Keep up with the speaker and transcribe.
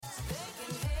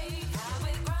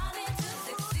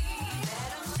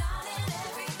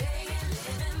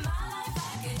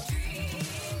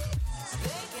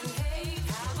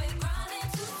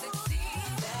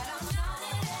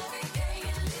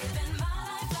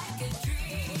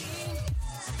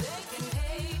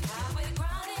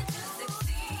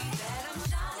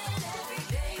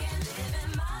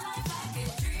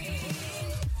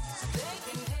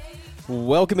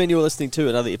Welcome in, you're listening to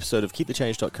another episode of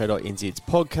KeepTheChange.co.nz's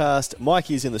podcast.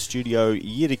 Mikey is in the studio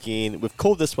yet again. We've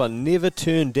called this one Never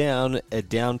Turn Down a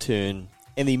Downturn.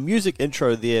 And the music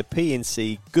intro there,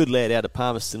 PNC, good lad out of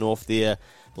Palmerston North there,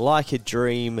 like a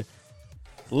dream,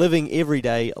 living every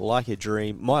day like a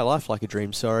dream, my life like a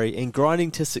dream, and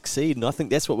grinding to succeed. And I think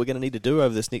that's what we're going to need to do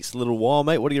over this next little while,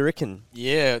 mate. What do you reckon?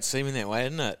 Yeah, it's seeming that way,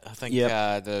 isn't it? I think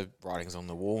the writing's on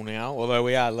the wall now, although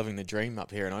we are living the dream up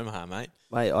here in Omaha, mate.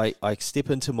 Mate, I step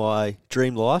into my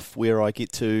dream life where I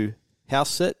get to house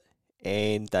sit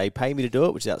and they pay me to do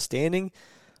it, which is outstanding.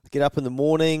 I get up in the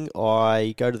morning,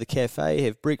 I go to the cafe,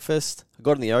 have breakfast. I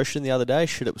got in the ocean the other day.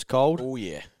 Shit, it was cold. Oh,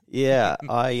 yeah. Yeah,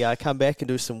 I come back and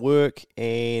do some work,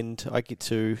 and I get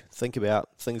to think about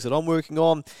things that I'm working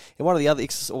on. And one of the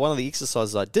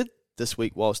exercises I did this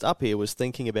week whilst up here was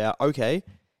thinking about, okay,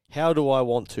 how do I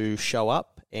want to show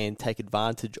up and take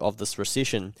advantage of this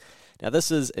recession? Now,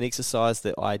 this is an exercise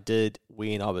that I did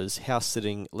when I was house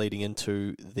sitting leading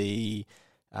into the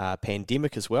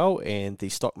pandemic as well, and the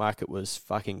stock market was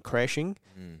fucking crashing,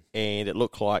 and it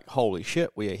looked like, holy shit,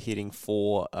 we are heading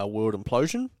for a world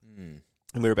implosion.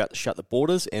 And we were about to shut the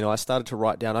borders, and I started to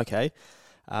write down, okay,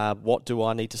 what do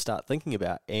I need to start thinking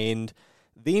about? And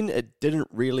then it didn't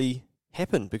really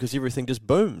happen because everything just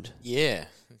boomed. Yeah,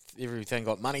 everything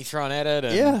got money thrown at it,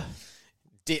 and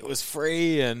debt was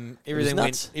free, and everything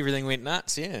went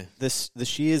nuts. Yeah, the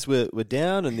shares were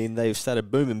down, and then they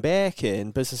started booming back,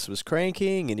 and business was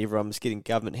cranking, and everyone was getting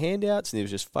government handouts, and there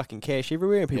was just fucking cash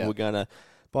everywhere, and people were going to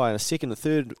buy a second or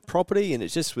third property, and it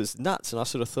just was nuts. And I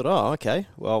sort of thought, oh, okay,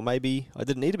 well, maybe I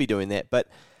didn't need to be doing that. But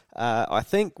I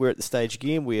think we're at the stage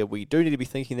again where we do need to be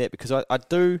thinking that, because I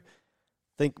do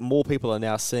think more people are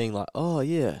now seeing like, oh,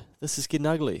 yeah, this is getting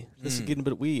ugly. This is getting a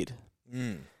bit weird.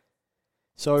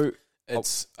 So I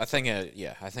think a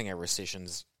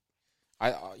recession's,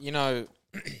 with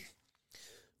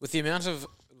the amount of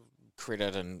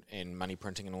credit and money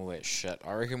printing and all that shit,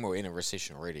 I reckon we're in a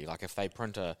recession already. Like, if they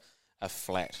print a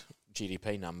flat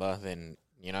GDP number, then,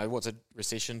 what's a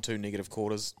recession? 2 negative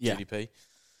quarters GDP.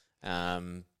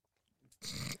 1%,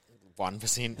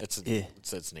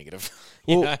 it's negative.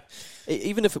 Well,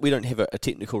 even if we don't have a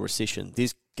technical recession,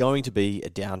 there's going to be a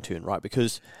downturn, right?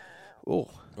 Because, what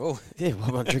am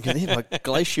I drinking there? My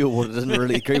glacial water doesn't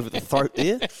really agree with the throat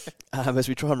there, as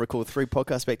we try and record 3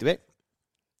 podcasts back to back.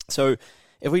 So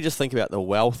if we just think about the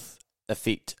wealth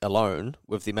effect alone,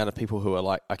 with the amount of people who are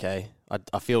like, okay,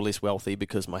 I feel less wealthy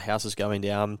because my house is going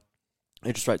down,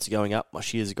 interest rates are going up, my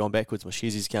shares are going backwards, my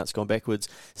shares account's gone backwards,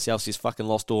 Celsius fucking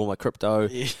lost all my crypto,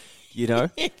 There's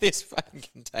fucking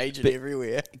contagion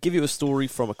everywhere. I'll give you a story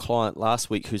from a client last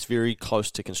week who's very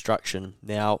close to construction.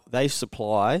 Now, they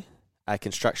supply a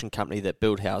construction company that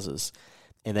build houses,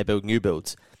 and they build new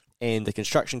builds. And the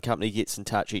construction company gets in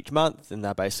touch each month, and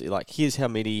they're basically like, here's how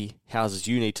many houses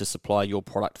you need to supply your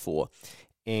product for.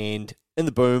 And in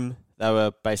the boom, they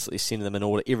were basically sending them an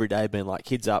order every day, being like,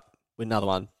 heads up, with another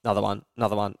one.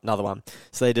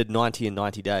 So they did 90 in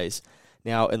 90 days.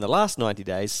 Now, in the last 90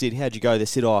 days, said, how'd you go? They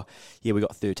said, oh, yeah, we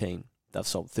got 13. They've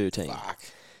sold 13. Fuck.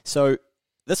 So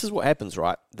this is what happens,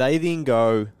 right? They then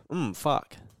go,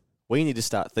 fuck, we need to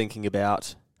start thinking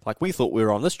about, like, we thought we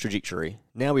were on this trajectory.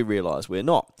 Now we realise we're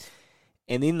not.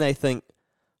 And then they think,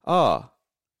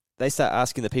 they start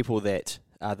asking the people that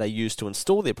they use to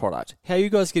install their product, how are you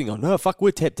guys getting on? No, fuck,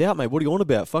 we're tapped out, mate. What are you on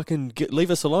about? Fucking leave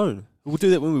us alone. We'll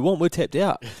do that when we want. We're tapped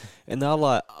out. And they're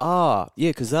like, yeah,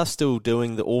 because they're still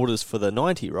doing the orders for the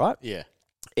 90, right? Yeah.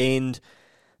 And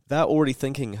they're already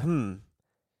thinking,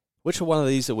 which one of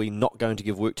these are we not going to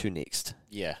give work to next?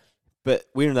 Yeah. But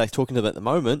when they're talking to them at the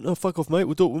moment, oh, fuck off, mate,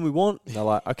 we'll do it when we want. And they're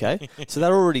like, okay. So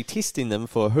they're already testing them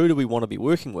for who do we want to be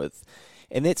working with.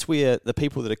 And that's where the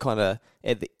people that are kind of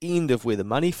at the end of where the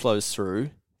money flows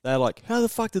through, they're like, how the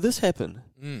fuck did this happen?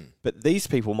 But these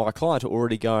people, my client, are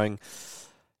already going,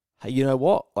 hey, you know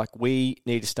what? Like, we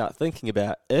need to start thinking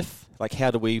about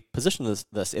how do we position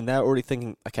this? And they're already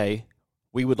thinking, okay,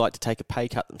 we would like to take a pay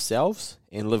cut themselves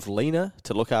and live leaner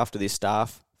to look after their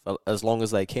staff for as long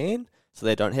as they can, so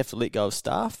they don't have to let go of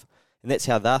staff. And that's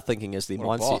how they're thinking, is their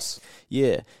mindset. Boss.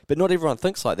 Yeah, but not everyone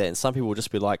thinks like that. And some people will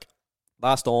just be like,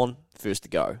 last on, first to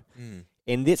go.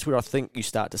 And that's where I think you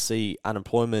start to see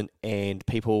unemployment and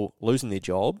people losing their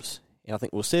jobs. And I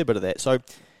think we'll see a bit of that. So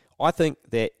I think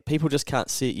that people just can't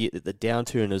see it yet, that the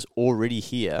downturn is already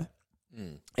here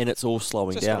and it's all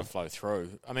slowing just down. Just got to flow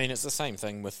through. I mean, it's the same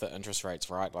thing with the interest rates,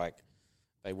 right? Like,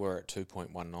 they were at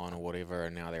 2.19 or whatever,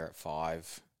 and now they're at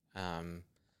 5.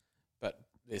 But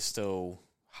there's still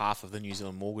half of the New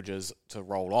Zealand mortgages to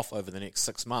roll off over the next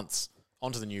 6 months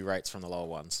onto the new rates from the lower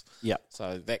ones. Yeah.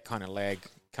 So that kind of lag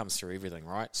comes through everything,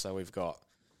 right? So we've got,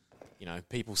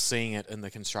 people seeing it in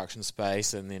the construction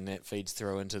space, and then that feeds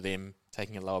through into them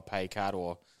taking a lower pay cut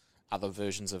or other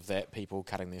versions of that, people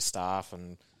cutting their staff,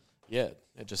 and it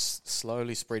just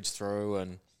slowly spreads through,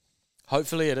 and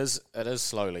hopefully it is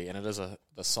slowly, and it is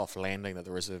the soft landing that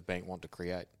the Reserve Bank want to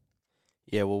create.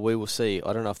 Yeah, well, we will see.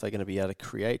 I don't know if they're going to be able to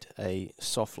create a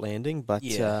soft landing, but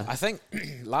I think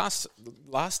last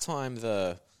time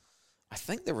I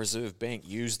think the Reserve Bank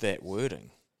used that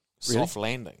wording, Really? soft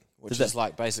landing, which is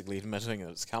like basically admitting that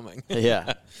it's coming.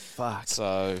 Yeah, fuck.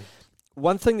 So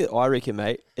one thing that I reckon,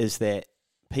 mate, is that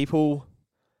people,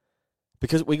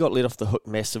 because we got let off the hook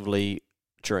massively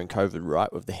during COVID,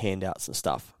 right, with the handouts and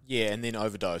stuff. Yeah, and then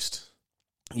overdosed.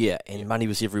 Yeah, and money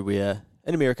was everywhere.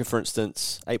 In America, for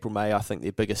instance, April, May, I think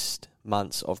their biggest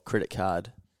months of credit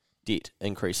card debt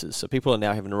increases. So people are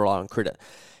now having to rely on credit.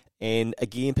 And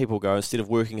again, people go, instead of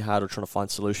working hard or trying to find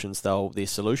solutions, their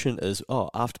solution is,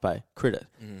 afterpay, credit.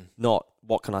 Not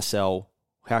what can I sell,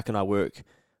 how can I work,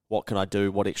 what can I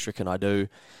do, what extra can I do.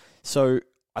 So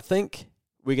I think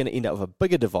we're going to end up with a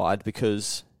bigger divide,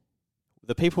 because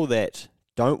the people that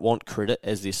don't want credit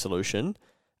as their solution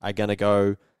are going to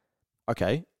go,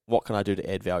 okay, what can I do to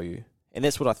add value? And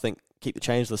that's what I think Keep the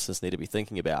Change listeners need to be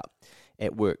thinking about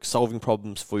at work, solving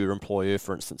problems for your employer,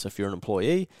 for instance, if you're an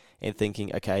employee, and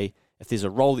thinking, okay, if there's a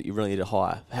role that you really need to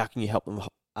hire, how can you help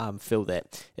them fill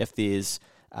that? If there's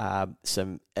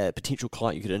some potential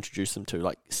client you could introduce them to,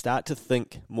 like, start to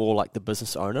think more like the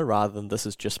business owner rather than this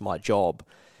is just my job.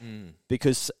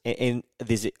 Because, and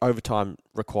there's overtime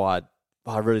required.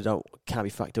 I really can't be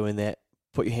fucked doing that.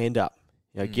 Put your hand up,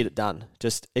 get it done.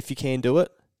 Just, if you can do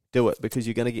it, because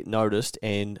you're going to get noticed,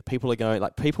 and people are going,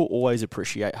 people always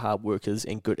appreciate hard workers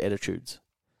and good attitudes.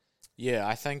 Yeah,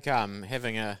 I think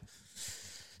having a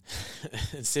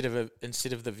instead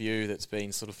of the view that's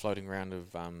been sort of floating around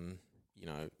of I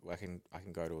can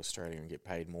go to Australia and get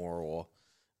paid more, or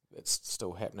it's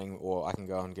still happening, or I can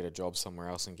go and get a job somewhere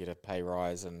else and get a pay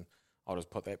rise, and I'll just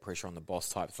put that pressure on the boss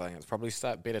type thing. It's probably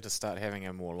better to start having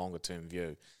a more longer term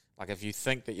view. Like, if you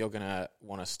think that you're going to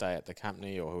want to stay at the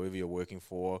company or whoever you're working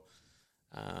for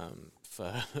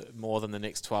more than the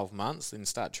next 12 months, then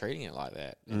start treating it like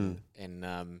that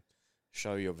and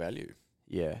show your value.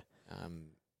 Yeah.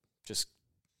 Just,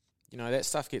 that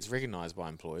stuff gets recognised by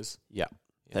employers. Yeah.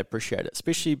 They appreciate it,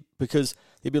 especially because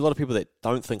there'll be a lot of people that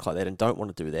don't think like that and don't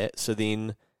want to do that, so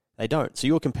then they don't. So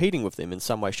you're competing with them in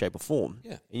some way, shape or form.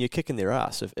 Yeah. And you're kicking their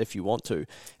ass if you want to. And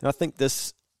I think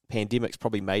this pandemic's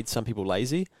probably made some people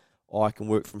lazy. I can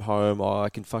work from home, I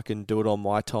can fucking do it on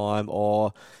my time,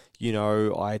 or,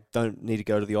 I don't need to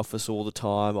go to the office all the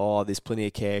time, there's plenty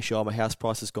of cash, my house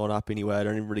price has gone up anyway, I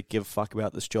don't even really give a fuck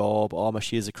about this job, my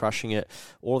shares are crushing it.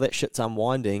 All that shit's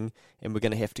unwinding, and we're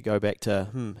going to have to go back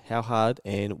to, how hard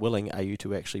and willing are you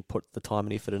to actually put the time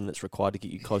and effort in that's required to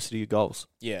get you closer to your goals?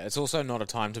 Yeah, it's also not a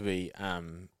time to be,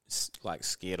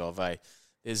 scared of,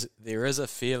 there is a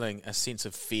sense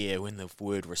of fear when the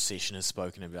word recession is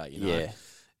spoken about, Yeah.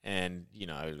 And,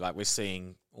 we're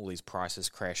seeing all these prices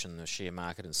crash in the share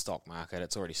market and stock market.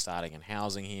 It's already starting in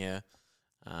housing here.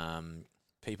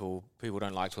 People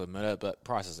don't like to admit it, but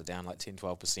prices are down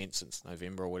 10-12% since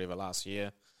November or whatever last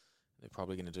year. They're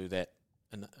probably going to do that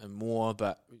and more,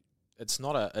 but it's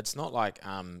not like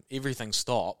everything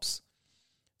stops.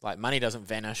 Like, money doesn't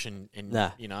vanish and nah.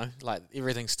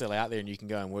 Everything's still out there and you can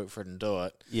go and work for it and do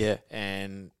it. Yeah.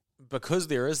 And because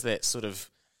there is that sort of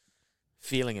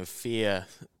feeling of fear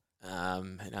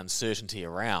and uncertainty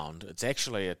around, it's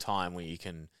actually a time where you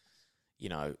can,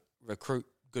 recruit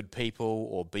good people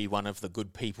or be one of the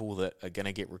good people that are going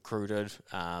to get recruited,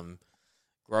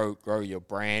 grow your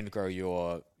brand, grow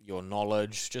your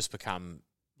knowledge, just become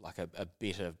like a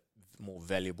better, more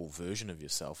valuable version of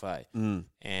yourself,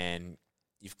 And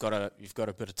you've got a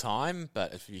bit of time,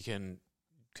 but if you can,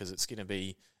 because it's going to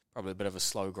be probably a bit of a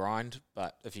slow grind,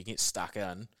 but if you get stuck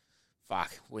in,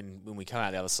 when we come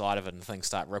out the other side of it and things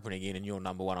start ripping again and you're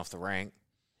number one off the rank,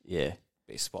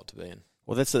 best spot to be in.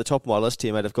 Well, that's at the top of my list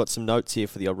here, mate. I've got some notes here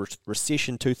for the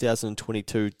recession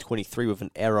 2022-23 with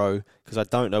an arrow, because I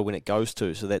don't know when it goes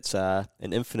to, so that's an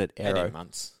infinite arrow. 18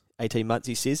 months. 18 months,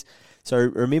 he says. So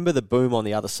remember the boom on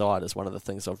the other side is one of the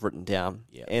things I've written down.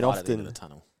 Yeah, and right often, at the end of the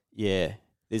tunnel. Yeah,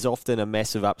 there's often a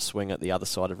massive upswing at the other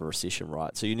side of a recession,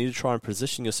 right? So you need to try and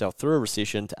position yourself through a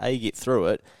recession to A, get through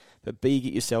it, but B,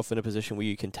 get yourself in a position where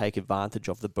you can take advantage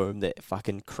of the boom that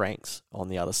fucking cranks on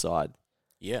the other side.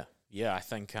 Yeah, I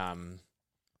think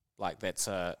that's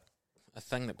a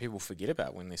thing that people forget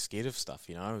about when they're scared of stuff,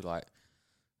 Like,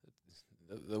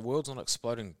 the world's not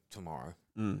exploding tomorrow.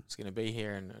 It's going to be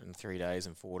here in 3 days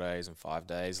and 4 days and 5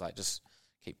 days. Like, just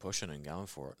keep pushing and going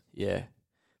for it. Yeah.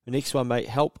 The next one, mate,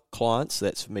 help clients.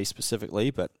 That's for me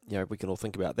specifically, but we can all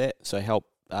think about that. So help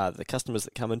the customers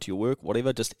that come into your work,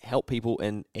 whatever. Just help people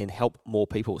and help more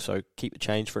people. So keep the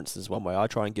change, for instance, is one way I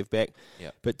try and give back.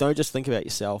 Yep. But don't just think about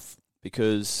yourself,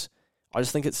 because I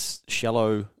just think it's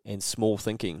shallow and small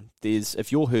thinking.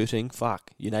 If you're hurting,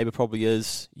 fuck, your neighbour probably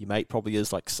is, your mate probably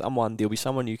is, like there'll be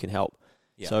someone you can help.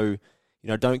 Yep. So,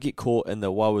 don't get caught in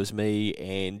the woe is me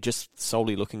and just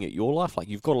solely looking at your life. Like,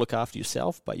 you've got to look after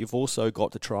yourself, but you've also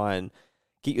got to try and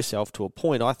get yourself to a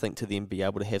point, I think, to then be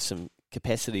able to have some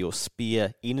capacity or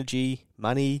spare energy,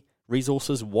 money,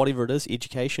 resources, whatever it is,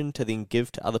 education, to then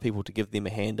give to other people, to give them a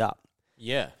hand up.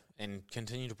 Yeah, and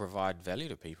continue to provide value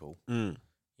to people. Mm.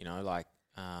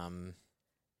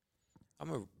 I'm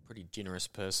a pretty generous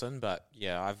person, but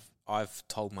yeah, I've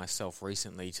told myself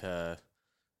recently to,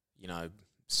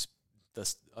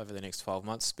 this over the next 12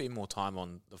 months, spend more time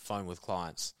on the phone with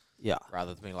clients. Yeah.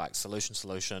 Rather than being like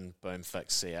solution, boom,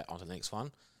 fix, see it, on to the next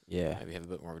one. Yeah. Maybe have a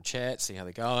bit more of a chat, see how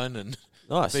they're going, and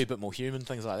nice. Be a bit more human,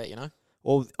 things like that,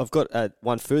 Well, I've got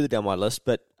one further down my list,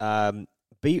 but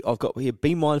I've got here,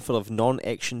 be mindful of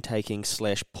non-action taking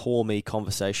 / poor me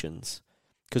conversations.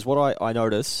 Because what I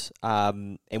notice,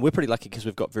 and we're pretty lucky because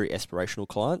we've got very aspirational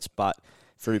clients, but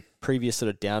through previous sort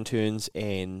of downturns,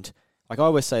 and like I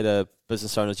always say to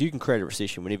business owners, you can create a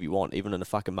recession whenever you want, even in a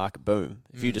fucking market boom.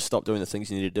 If you just stop doing the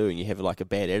things you need to do and you have like a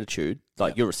bad attitude,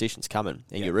 like your recession's coming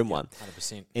and you're in one.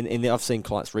 100%. And I've seen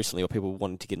clients recently or people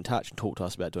wanting to get in touch and talk to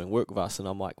us about doing work with us, and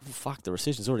I'm like, well, fuck, the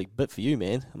recession's already bit for you,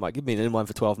 man. I'm like, you've been in one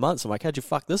for 12 months. I'm like, how'd you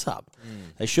fuck this up?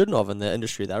 They shouldn't have in the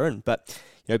industry they're in. But,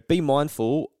 be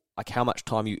mindful like how much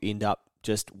time you end up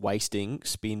just wasting,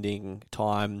 spending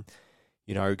time,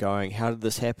 going, how did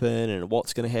this happen and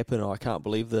what's going to happen? Oh, I can't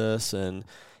believe this. And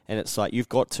it's like, you've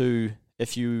got to,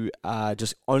 if you are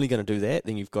just only going to do that,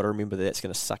 then you've got to remember that that's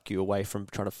going to suck you away from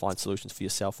trying to find solutions for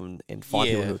yourself and find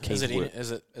people who are keen to work.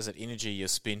 Is it energy you're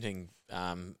spending?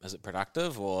 Is it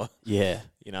productive or? Yeah.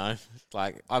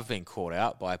 Like I've been caught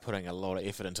out by putting a lot of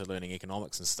effort into learning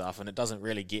economics and stuff, and it doesn't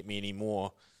really get me any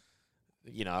more.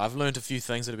 I've learned a few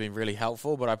things that have been really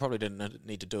helpful, but I probably didn't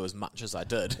need to do as much as I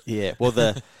did. Yeah. Well,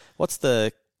 where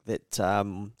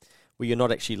you're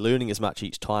not actually learning as much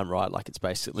each time, right? Like it's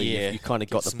basically you kind of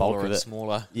got the bulk of it.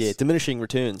 Smaller. Yeah, diminishing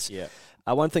returns. Yeah.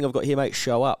 One thing I've got here, mate,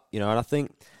 show up. And I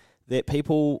think that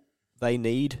people, they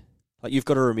need, like, you've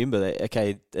got to remember that,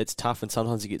 okay, it's tough and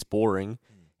sometimes it gets boring,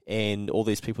 and all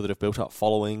these people that have built up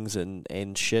followings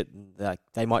and shit,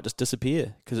 they might just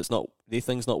disappear because their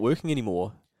thing's not working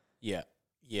anymore. Yeah.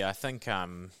 Yeah, I think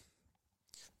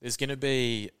there's going to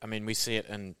be, we see it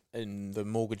in the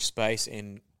mortgage space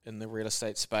and in the real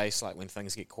estate space, like when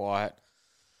things get quiet,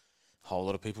 a whole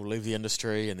lot of people leave the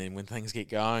industry, and then when things get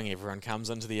going, everyone comes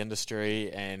into the industry,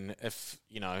 and if,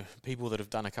 people that have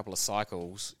done a couple of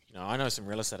cycles, I know some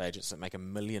real estate agents that make $1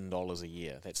 million a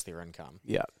year, that's their income.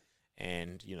 Yeah.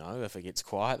 And, if it gets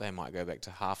quiet, they might go back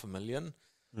to $500,000,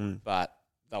 but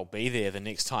they'll be there the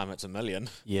next time it's $1 million.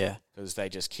 Yeah. Because they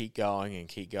just keep going and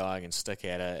stick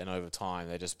at it, and over time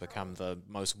they just become the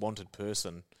most wanted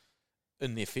person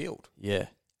in their field. Yeah.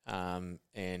 They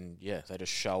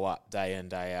just show up day in,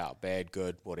 day out, bad,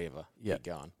 good, whatever. Yeah. Keep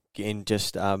going. And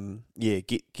just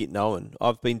get known.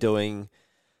 I've been doing,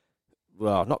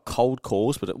 well, not cold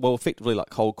calls, but effectively like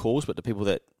cold calls, but to people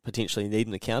that potentially need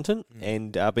an accountant.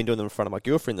 And I've been doing them in front of my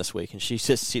girlfriend this week, and she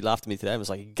laughed at me today and was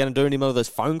like, "You going to do any more of those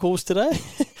phone calls today?"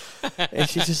 And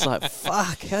she's just like,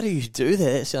 "Fuck, how do you do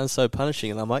that? It sounds so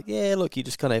punishing." And I'm like, "Yeah, look, you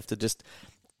just kind of have to just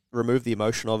remove the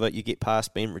emotion of it. You get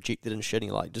past being rejected and shit, and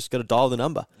you're like, just got to dial the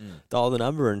number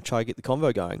and try to get the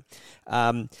convo going."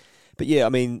 But yeah,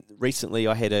 recently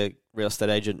I had a real estate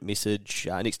agent message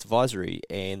Next Advisory,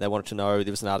 and they wanted to know,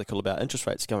 there was an article about interest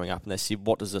rates going up, and they said,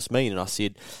 "What does this mean?" And I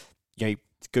said,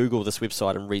 Google this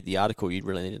website and read the article. You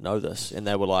really need to know this. And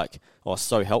they were like, "Oh,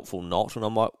 so helpful, not." And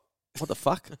I'm like, what the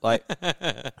fuck? Like,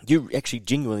 you actually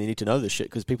genuinely need to know this shit,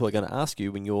 because people are going to ask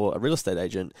you when you're a real estate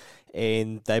agent.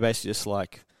 And they basically just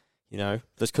like,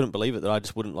 just couldn't believe it that I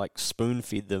just wouldn't like spoon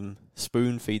feed them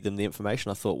the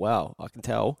information. I thought, wow, I can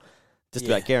tell, just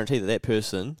about guarantee that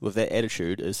person with that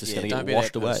attitude is just going to get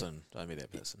washed away. Don't be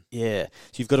that person. Yeah.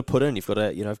 So you've got to put in, you've got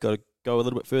to go a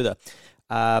little bit further.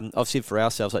 I've said for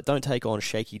ourselves, like, don't take on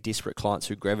shaky, desperate clients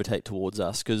who gravitate towards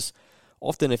us, because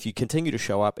often if you continue to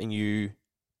show up and you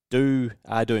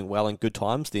are doing well in good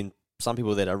times, then some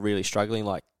people that are really struggling,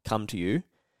 like, come to you,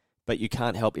 but you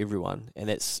can't help everyone, and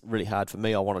that's really hard for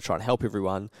me. I want to try and help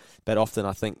everyone, but often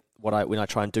I think when I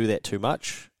try and do that too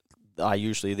much, I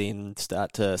usually then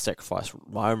start to sacrifice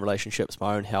my own relationships,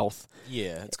 my own health.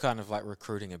 Yeah, it's kind of like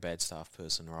recruiting a bad staff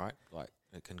person, right? Like,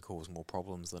 it can cause more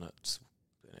problems than it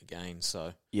gains.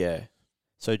 So yeah.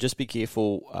 So just be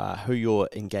careful who you're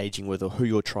engaging with or who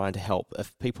you're trying to help.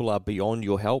 If people are beyond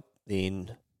your help,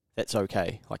 then that's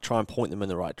okay. Like, try and point them in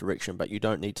the right direction, but you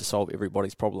don't need to solve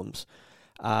everybody's problems.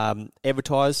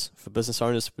 Advertise for business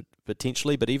owners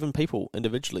potentially, but even people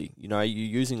individually. You know,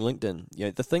 you're using LinkedIn. You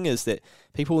know, the thing is that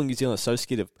people in New Zealand are so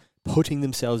scared of putting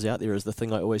themselves out there. Is the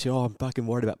thing I always say, oh, I'm fucking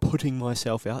worried about putting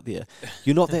myself out there.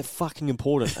 You're not that fucking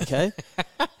important, okay?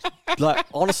 Like,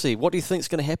 honestly, what do you think's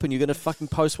going to happen? You're going to fucking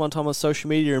post one time on social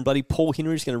media and bloody Paul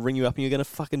Henry's going to ring you up and you're going to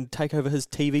fucking take over his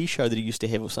TV show that he used to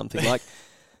have or something. Like,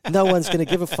 no one's going to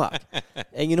give a fuck.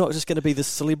 And you're not just going to be this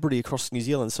celebrity across New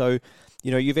Zealand. So,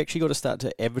 you know, you've actually got to start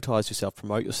to advertise yourself,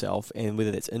 promote yourself, and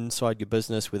whether that's inside your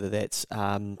business, whether that's,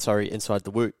 inside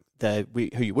the work,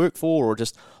 who you work for, or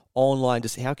just online,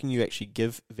 just how can you actually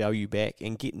give value back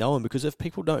and get known? Because if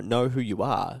people don't know who you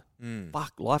are,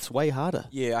 fuck, life's way harder.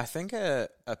 Yeah, I think a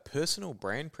personal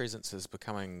brand presence is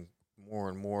becoming more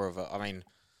and more of a, I mean,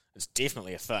 it's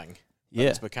definitely a thing. Yeah.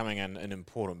 It's becoming an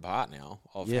important part now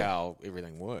of how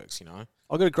everything works, you know.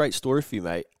 I've got a great story for you,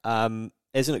 mate.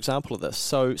 As an example of this,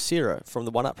 so Sarah from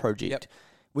the One Up Project,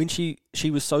 when she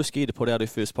was so scared to put out her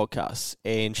first podcast,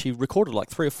 and she recorded like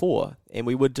 3 or 4, and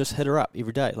we would just hit her up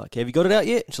every day, like, have you got it out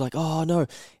yet? And she's like, oh, no.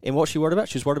 And what she worried about?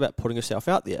 She was worried about putting herself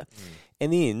out there.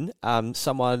 And then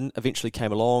someone eventually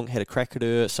came along, had a crack at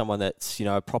her, someone that's, you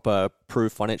know, a proper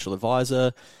approved financial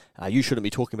advisor. You shouldn't be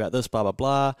talking about this, blah, blah,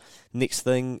 blah. Next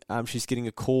thing, she's getting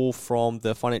a call from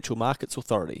the Financial Markets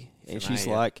Authority. And she's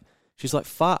like,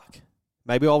 fuck,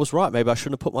 maybe I was right. Maybe I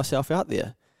shouldn't have put myself out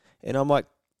there. And I'm like,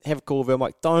 have a call with her. I'm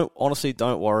like, don't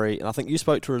worry. And I think you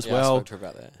spoke to her as well. I spoke to her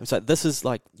about that. It's like, this is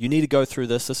like, you need to go through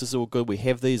this. This is all good. We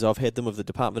have these. I've had them with the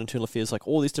Department of Internal Affairs, like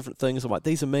all these different things. I'm like,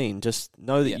 these are mean. Just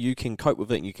know that you can cope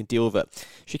with it and you can deal with it.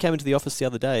 She came into the office the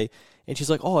other day and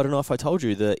she's like, oh, I don't know if I told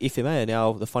you, the FMA are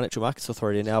now, the Financial Markets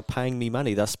Authority, are now paying me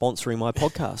money. They're sponsoring my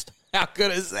podcast. How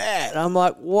good is that? And I'm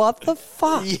like, what the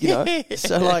fuck? You know?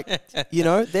 So like, you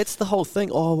know, that's the whole thing.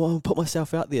 Oh, well, I'll put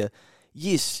myself out there.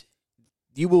 Yes,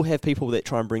 you will have people that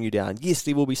try and bring you down. Yes,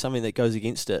 there will be something that goes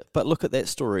against it. But look at that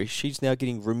story. She's now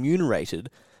getting remunerated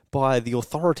by the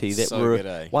authority that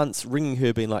were once ringing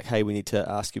her being like, hey, we need to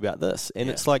ask you about this. And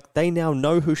it's like they now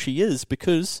know who she is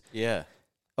because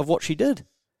of what she did.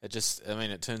 It just, I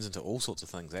mean, it turns into all sorts of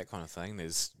things, that kind of thing.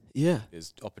 There's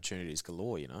opportunities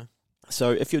galore, you know.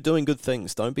 So if you're doing good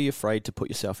things, don't be afraid to put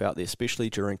yourself out there, especially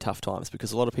during tough times,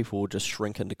 because a lot of people will just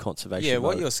shrink into conservation mode.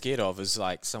 What you're scared of is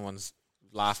like someone's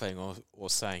laughing or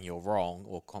saying you're wrong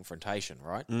or confrontation,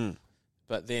 right?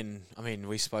 But then, I mean,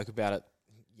 we spoke about it,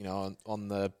 you know, on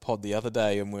the pod the other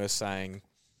day, and we were saying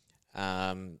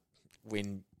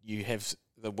when you have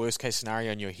the worst case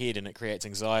scenario in your head and it creates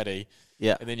anxiety,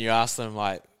 and then you ask them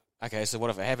like, okay, so what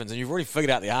if it happens? And you've already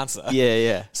figured out the answer.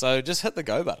 So just hit the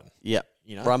go button.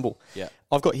 You know? Rumble.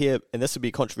 I've got here, and this would be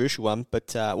a controversial one,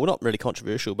 but, well, not really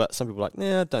controversial, but some people are like,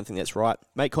 nah, I don't think that's right.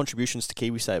 Make contributions to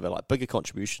KiwiSaver, like bigger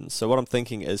contributions. So what I'm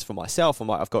thinking is for myself, I'm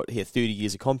like, I've got here 30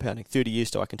 years of compounding, 30 years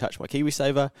till I can touch my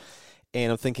KiwiSaver.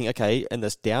 And I'm thinking, okay, in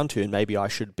this downturn, maybe I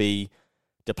should be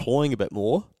deploying a bit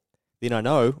more. Then I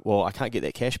know, well, I can't get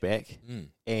that cash back.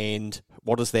 And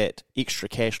what does that extra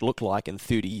cash look like in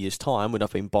 30 years' time when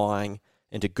I've been buying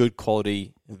into good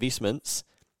quality investments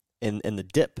in the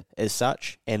dip as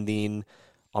such, and then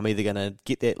I'm either going to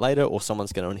get that later or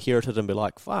someone's going to inherit it and be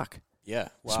like, fuck.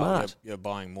 Smart. You're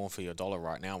buying more for your dollar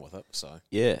right now with it. So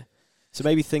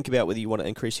maybe think about whether you want to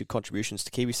increase your contributions to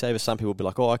KiwiSaver. Some people will be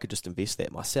like, oh, I could just invest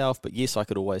that myself. But yes, I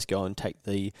could always go and take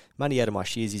the money out of my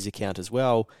Sharesies account as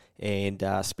well and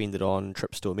spend it on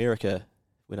trips to America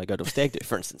when I go to a stag do,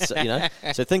 for instance. So, you know,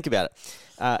 so think about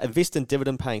it. Invest in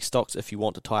dividend-paying stocks if you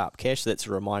want to tie up cash. So that's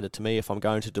a reminder to me. If I'm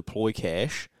going to deploy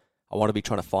cash, I want to be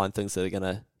trying to find things that are going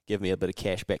to give me a bit of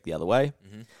cash back the other way.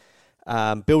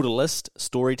 Build a list,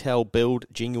 storytell, build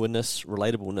genuineness,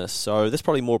 relatableness. So this is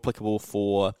probably more applicable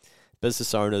for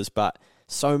business owners, but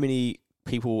so many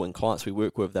people and clients we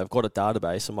work with, they've got a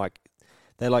database.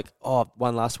 They're like, oh,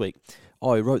 one last week.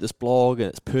 Oh, he wrote this blog and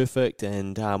it's perfect,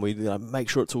 and we make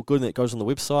sure it's all good and it goes on the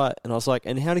website. And I was like,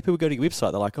 and how many people go to your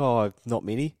website? They're like, oh, not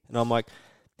many. And I'm like,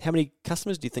 how many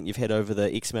customers do you think you've had over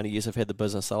the X amount of years I've had the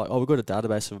business? They're like, oh, we've got a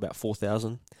database of about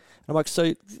 4,000. I'm like,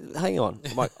 so hang on.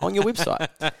 I'm like, on your website,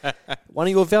 one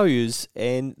of your values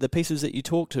and the pieces that you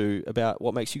talk to about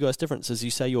what makes you guys different is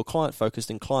you say you're client focused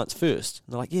and clients first.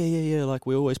 And they're like, yeah, like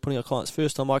we're always putting our clients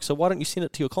first. I'm like, so why don't you send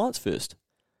it to your clients first?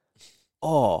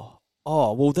 Oh,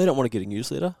 well, they don't want to get a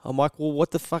newsletter. I'm like, well,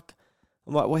 what the fuck?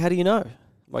 I'm like, well, how do you know?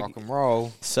 Like, rock and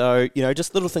roll. So, you know,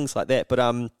 just little things like that. But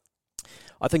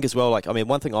I think as well, like, I mean,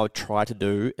 one thing I would try to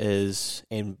do is,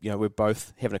 and, you know, we're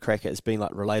both having a crack at, is being, like,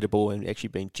 relatable and actually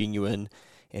being genuine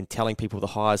and telling people the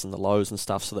highs and the lows and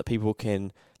stuff so that people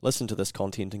can listen to this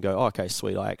content and go, oh, okay,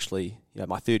 sweet, I actually,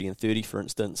 my 30 and 30, for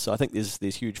instance. So I think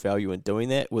there's huge value in doing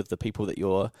that with the people that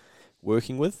you're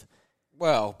working with.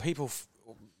 Well, people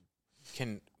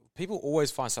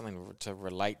always find something to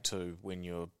relate to when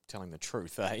you're telling the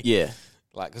truth, eh? Yeah.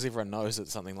 Like, because everyone knows that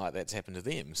something like that's happened to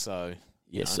them, so...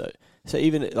 Yeah, so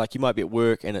even, like, you might be at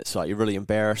work and it's like you're really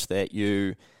embarrassed that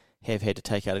you have had to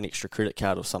take out an extra credit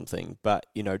card or something, but,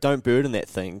 don't burden that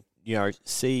thing.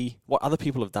 See what other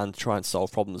people have done to try and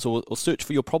solve problems, or search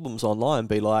for your problems online.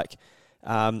 Be like,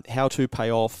 how to pay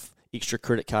off extra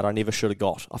credit card I never should have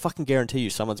got. I fucking guarantee you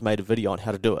someone's made a video on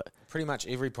how to do it. Pretty much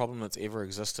every problem that's ever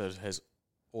existed has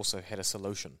also had a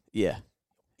solution. Yeah.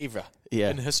 Ever. Yeah.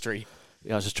 In history.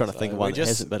 Yeah, I was just trying to think of one that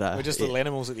hasn't, but... we're just little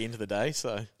animals at the end of the day,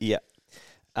 so... Yeah.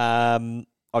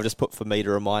 I've just put for me to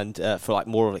remind, for like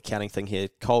more of an accounting thing here,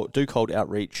 do cold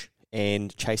outreach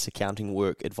and chase accounting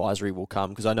work. Advisory will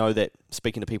come, because I know that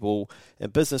speaking to people in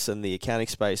business in the accounting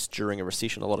space during a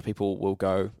recession, a lot of people will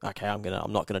go, okay, I'm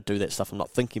not gonna do that stuff. I'm not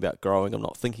thinking about growing. I'm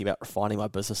not thinking about refining my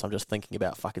business. I'm just thinking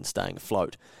about fucking staying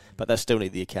afloat. But they still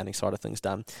need the accounting side of things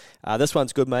done. This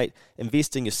one's good, mate.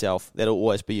 Invest in yourself. That'll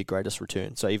always be your greatest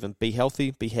return. So even be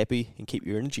healthy, be happy, and keep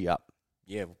your energy up.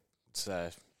 Yeah, it's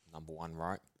number one,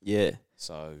 right? Yeah.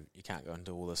 So you can't go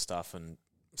into all this stuff and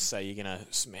say you're going to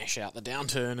smash out the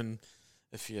downturn and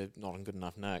if you're not in good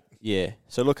enough nick. Yeah.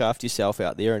 So look after yourself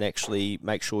out there and actually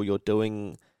make sure you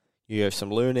have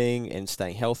some learning and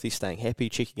staying healthy, staying happy,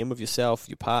 checking in with yourself,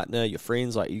 your partner, your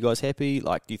friends. Like, you guys happy?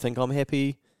 Like, do you think I'm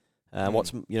happy?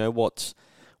 What's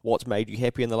made you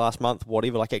happy in the last month?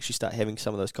 Whatever. Like, actually start having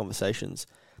some of those conversations.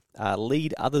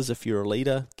 Lead others if you're a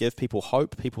leader. Give people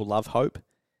hope. People love hope.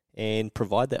 And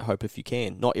provide that hope if you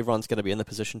can. Not everyone's going to be in the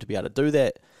position to be able to do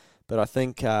that, but I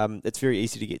think it's very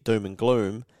easy to get doom and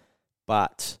gloom,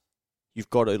 but you've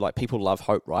got to, like, people love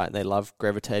hope, right? And they love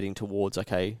gravitating towards,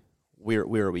 okay, where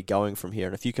are we going from here?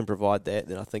 And if you can provide that,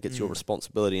 then I think it's your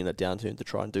responsibility in a downturn to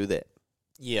try and do that.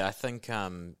 Yeah, I think,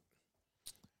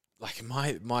 like,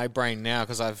 my brain now,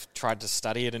 because I've tried to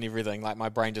study it and everything, like, my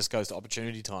brain just goes to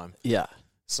opportunity time. Yeah.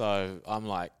 So I'm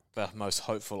like the most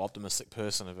hopeful, optimistic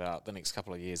person about the next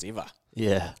couple of years ever.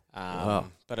 Yeah. Wow.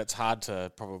 But it's hard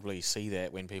to probably see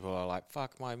that when people are like,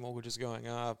 fuck, my mortgage is going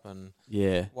up, and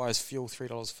why is fuel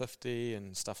 $3.50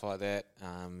 and stuff like that.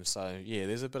 So, yeah,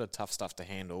 there's a bit of tough stuff to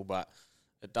handle, but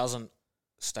it doesn't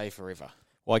stay forever.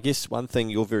 Well, I guess one thing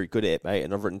you're very good at, mate,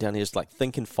 and I've written down here, is like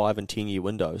think in 5 and 10 year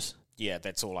windows. Yeah,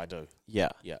 that's all I do. Yeah.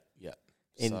 Yeah.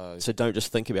 And so don't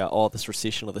just think about, this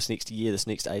recession or this next year, this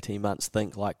next 18 months.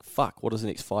 Think like, fuck, what does the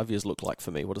next 5 years look like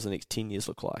for me? What does the next 10 years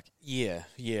look like? Yeah.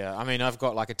 I mean, I've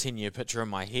got like a 10-year picture in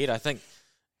my head. I think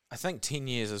 10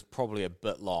 years is probably a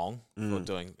bit long for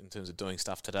doing, in terms of doing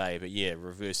stuff today. But yeah,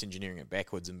 reverse engineering it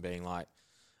backwards and being like,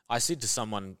 I said to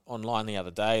someone online the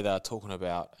other day, they were talking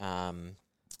about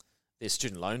their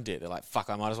student loan debt. They're like,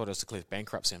 fuck, I might as well just declare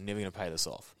bankruptcy. I'm never going to pay this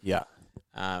off. Yeah.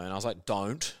 And I was like,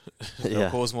 don't. It'll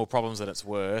cause more problems than it's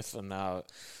worth. And, I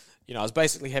was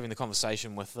basically having the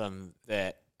conversation with them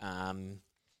that, and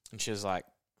she was like,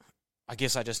 I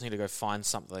guess I just need to go find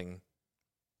something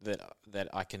that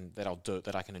I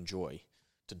can enjoy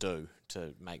to do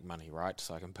to make money, right?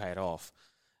 So I can pay it off.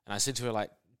 And I said to her,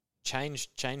 like, change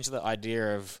the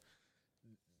idea of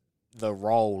the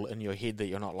role in your head that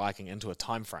you're not liking into a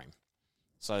time frame.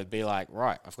 So it'd be like,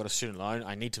 right, I've got a student loan,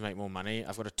 I need to make more money,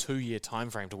 I've got a 2-year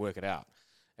time frame to work it out.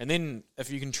 And then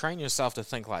if you can train yourself to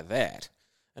think like that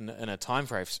in a time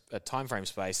frame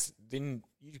space, then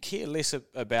you care less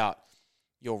about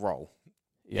your role.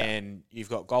 Yeah. And you've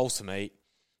got goals to meet.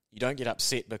 You don't get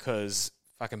upset because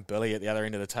fucking Billy at the other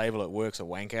end of the table at work's a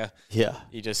wanker. Yeah.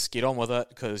 You just get on with it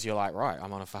because you're like, right,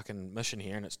 I'm on a fucking mission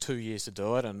here and it's 2 years to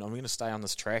do it and I'm going to stay on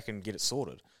this track and get it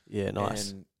sorted. Yeah,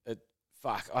 nice. And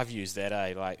I've used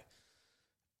that, Like,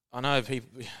 I know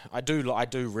people, I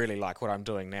do really like what I'm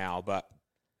doing now, but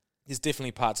there's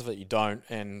definitely parts of it you don't,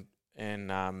 and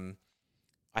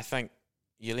I think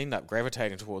you'll end up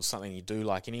gravitating towards something you do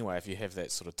like anyway if you have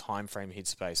that sort of time frame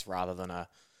headspace rather than I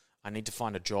need to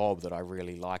find a job that I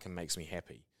really like and makes me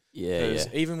happy. Yeah.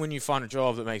 Because even when you find a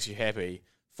job that makes you happy,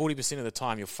 40% of the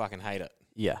time you'll fucking hate it.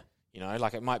 Yeah.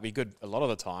 Like it might be good a lot of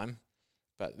the time,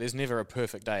 but there's never a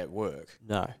perfect day at work.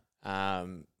 No.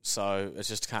 So it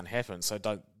just can't happen. So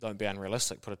don't be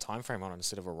unrealistic. Put a time frame on it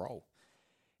instead of a role.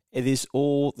 And there's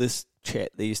all this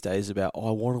chat these days about, I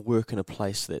want to work in a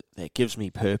place that gives me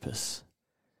purpose.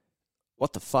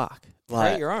 What the fuck?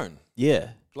 Create your own.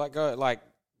 Yeah.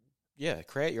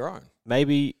 Create your own.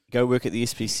 Maybe go work at the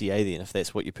SPCA then, if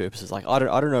that's what your purpose is. Like, I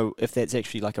don't know if that's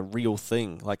actually like a real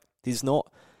thing. Like, there's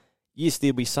not. yes,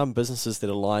 there'll be some businesses that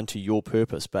align to your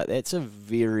purpose, but that's a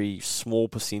very small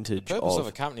percentage. The purpose of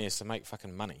a company is to make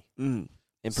fucking money.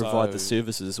 And provide the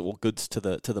services or goods to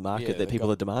the market that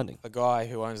people are demanding. The guy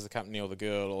who owns the company or the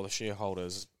girl or the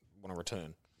shareholders want a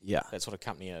return. Yeah. That's what a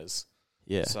company is.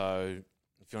 Yeah. So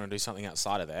if you want to do something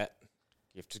outside of that,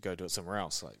 you have to go do it somewhere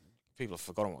else. Like, people have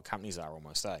forgotten what companies are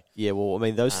almost, eh? Yeah, well, I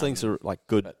mean, those things are like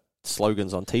good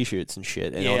slogans on T-shirts and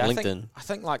shit, and on LinkedIn. I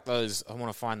think like those, I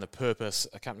want to find the purpose,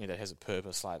 a company that has a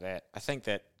purpose like that. I think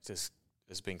that just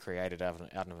has been created out of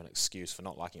an excuse for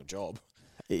not liking a job.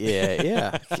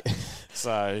 Yeah.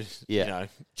 So,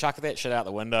 chuck that shit out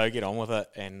the window, get on with it,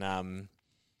 and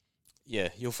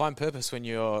you'll find purpose when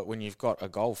you've got a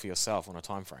goal for yourself on a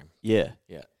time frame. Yeah.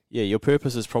 Your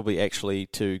purpose is probably actually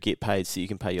to get paid so you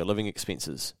can pay your living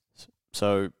expenses.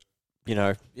 So, be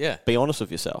honest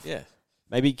with yourself. Yeah.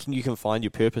 Maybe you can find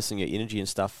your purpose and your energy and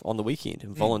stuff on the weekend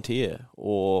and volunteer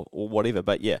or whatever.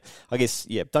 But I guess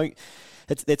don't.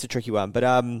 That's a tricky one. But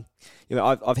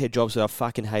I've had jobs that I've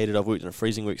fucking hated. I've worked in a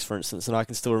freezing works, for instance, and I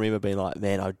can still remember being like,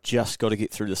 man, I've just got to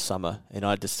get through the summer, and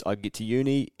I get to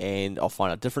uni and I'll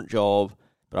find a different job.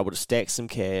 But I would have stacked some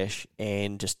cash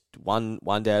and just one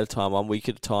day at a time, 1 week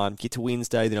at a time, get to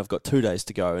Wednesday, then I've got 2 days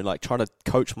to go, and like try to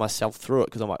coach myself through it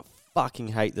because I'm like, fucking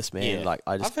hate this, man. Yeah. Like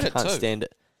I just can't stand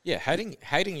it. Yeah, hating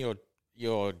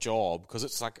your job because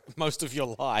it's like most of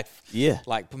your life. Yeah,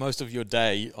 like most of your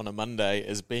day on a Monday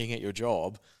is being at your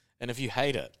job, and if you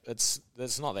hate it, it's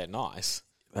not that nice.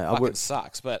 It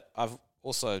sucks. But I've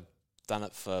also done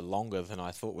it for longer than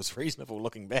I thought was reasonable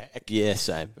looking back. Yeah,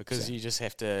 same. Because you just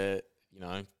have to,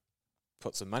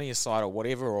 put some money aside or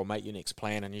whatever, or make your next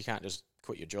plan, and you can't just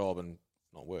quit your job and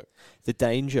not work. The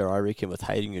danger, I reckon, with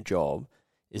hating your job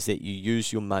is that you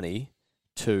use your money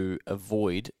to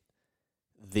avoid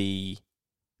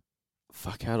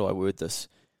how do I word this?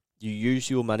 You use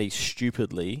your money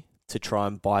stupidly to try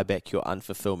and buy back your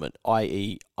unfulfillment,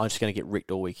 i.e., I'm just going to get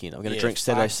wrecked all weekend. I'm going to drink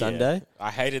Saturday, Sunday.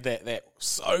 I hated that. That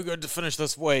so good to finish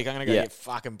this week. I'm going to go get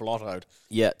fucking blottoed.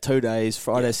 Yeah, 2 days,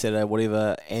 Friday, Saturday,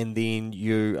 whatever, and then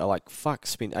you are like, fuck,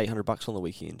 spend $800 on the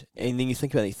weekend. And then you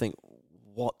think about it, you think,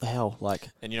 what the hell? Like,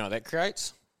 and you know what that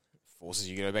creates? Forces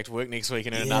you to go back to work next week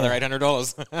and earn another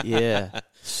 $800. Yeah.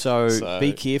 So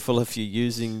be careful if you're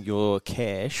using your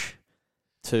cash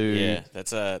to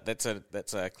that's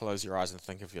a close your eyes and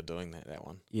think if you're doing that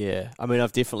one. Yeah. I mean,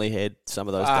 I've definitely had some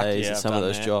of those days and some of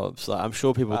those jobs. Like, I'm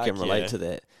sure people can relate to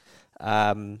that.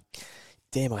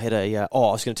 Damn, I had I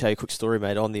was going to tell you a quick story,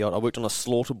 mate. I worked on a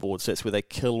slaughter board, so that's where they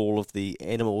kill all of the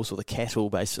animals or the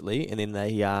cattle, basically, and then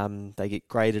they get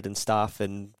graded and stuff,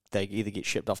 and they either get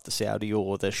shipped off to Saudi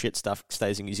or the shit stuff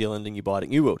stays in New Zealand and you buy it at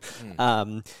New World.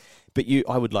 But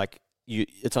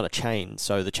it's on a chain,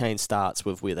 so the chain starts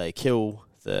with where they kill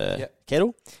the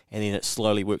cattle, and then it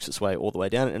slowly works its way all the way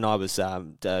down. And I was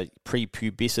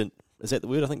prepubescent. Is that the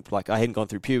word? I think I hadn't gone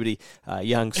through puberty,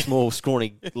 young, small,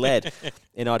 scrawny lad,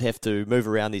 and I'd have to move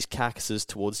around these carcasses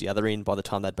towards the other end by the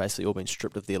time they'd basically all been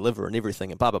stripped of their liver and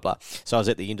everything and blah, blah, blah. So I was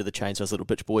at the end of the chain, so I was a little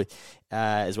bitch boy,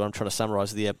 is what I'm trying to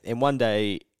summarise there. And one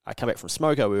day I come back from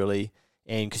Smoko early,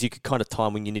 and because you could kind of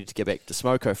time when you needed to get back to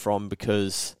Smoko from,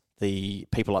 because the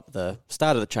people up the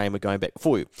start of the chain were going back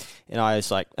before you. And I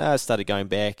was like, I started going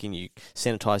back, and you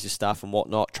sanitise your stuff and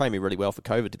whatnot. Trained me really well for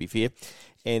COVID, to be fair.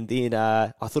 And then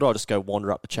I thought I'd just go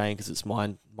wander up the chain because it's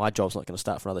mine. My job's not going to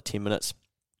start for another 10 minutes.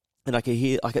 And I could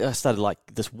hear, I started like,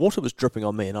 this water was dripping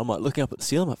on me, and I'm like looking up at the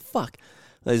ceiling. I'm like, fuck,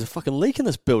 there's a fucking leak in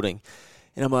this building.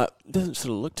 And I'm like, it doesn't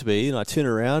sort of look to be. And I turn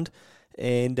around,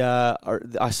 and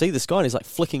I see this guy, and he's like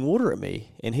flicking water at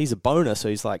me. And he's a boner, so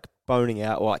he's like boning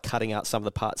out or like cutting out some of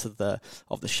the parts of the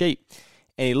sheep.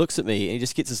 And he looks at me, and he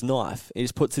just gets his knife, and he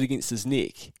just puts it against his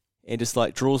neck, and just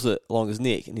like draws it along his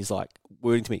neck. And he's like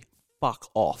wording to me, fuck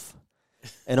off.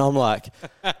 And I'm like,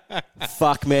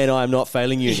 fuck, man, I am not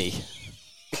failing uni.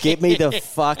 Get me the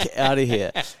fuck out of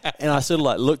here. And I sort of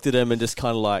like looked at him and just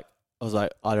kind of like, I was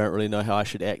like, I don't really know how I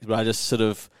should act, but I just sort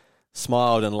of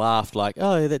smiled and laughed like,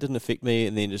 oh, yeah, that didn't affect me,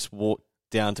 and then just walked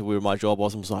down to where my job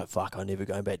was and was like, fuck, I'm never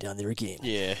going back down there again.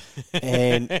 Yeah.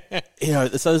 And,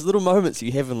 it's those little moments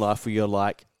you have in life where you're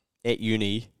like, at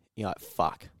uni, you're like,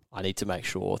 fuck, I need to make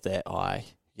sure that I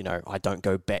don't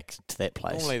go back to that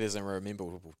place. Normally there's a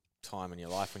memorable time in your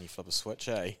life when you flip a switch,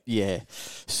 eh? Yeah.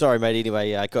 Sorry, mate.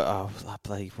 Anyway, it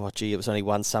was only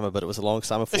one summer, but it was a long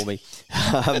summer for me.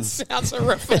 It sounds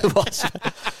horrific. It was.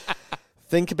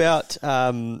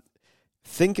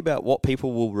 Think about what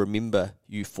people will remember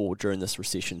you for during this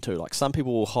recession too. Like, some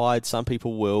people will hide, some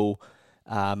people will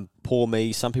poor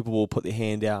me, some people will put their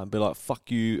hand out and be like, fuck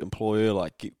you, employer,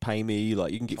 like, pay me,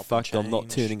 like, you can get fucked, I'm not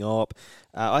turning up.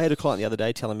 I had a client the other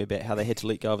day telling me about how they had to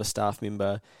let go of a staff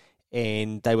member,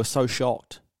 and they were so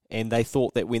shocked. And they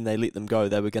thought that when they let them go,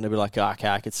 they were going to be like, oh, okay,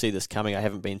 I could see this coming. I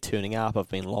haven't been turning up. I've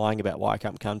been lying about why I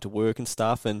can't come to work and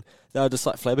stuff. And they were just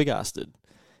like flabbergasted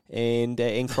and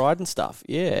cried and stuff.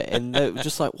 Yeah. And they were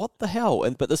just like, what the hell?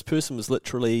 But this person was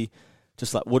literally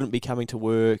just like wouldn't be coming to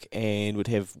work and would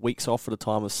have weeks off at a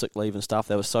time of sick leave and stuff.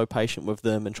 They were so patient with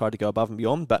them and tried to go above and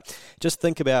beyond. But just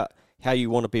think about how you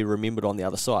want to be remembered on the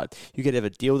other side. You could have a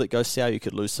deal that goes sour. You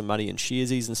could lose some money in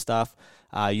sharesies and stuff.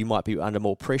 You might be under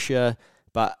more pressure.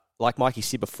 But like Mikey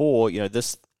said before,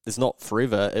 this is not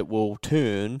forever. It will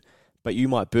turn, but you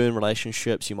might burn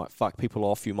relationships. You might fuck people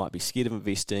off. You might be scared of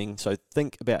investing. So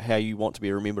think about how you want to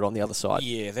be remembered on the other side.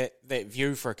 Yeah, that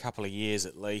view for a couple of years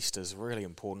at least is really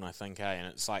important, I think, And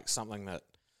it's like something that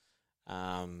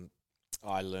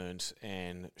I learned,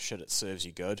 and shit, it serves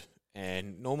you good.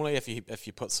 And normally if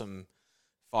you put some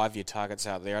 5-year targets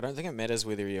out there, I don't think it matters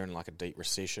whether you're in like a deep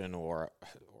recession or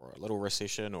a little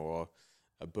recession or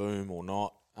a boom or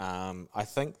not. I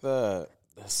think the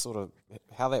sort of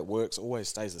how that works always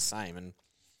stays the same,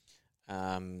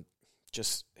 and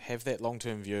just have that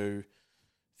long-term view.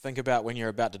 Think about when you're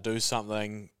about to do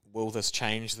something, will this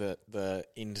change the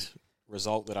end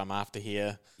result that I'm after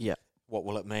here? Yeah. What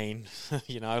will it mean?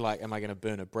 Like, am I going to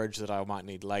burn a bridge that I might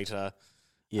need later?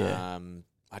 Yeah.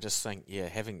 I just think,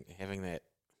 having that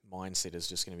mindset is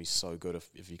just going to be so good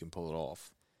if you can pull it off.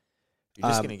 You're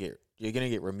just going to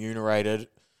get remunerated,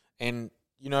 and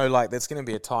that's going to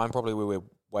be a time probably where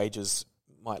wages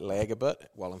might lag a bit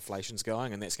while inflation's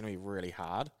going, and that's going to be really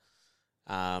hard.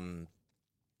 But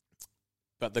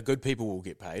the good people will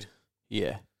get paid.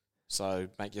 Yeah. So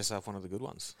make yourself one of the good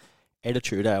ones.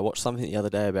 Attitude. I watched something the other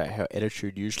day about how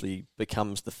attitude usually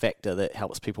becomes the factor that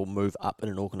helps people move up in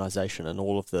an organisation, and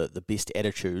all of the best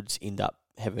attitudes end up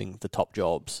having the top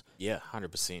jobs. Yeah,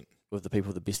 100%. With the people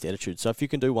with the best attitude. So if you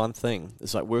can do one thing,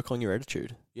 it's like work on your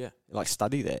attitude. Yeah. Like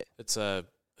study that. It's a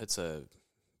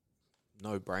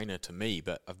no-brainer to me,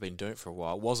 but I've been doing it for a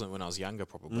while. It wasn't when I was younger,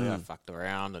 probably. I fucked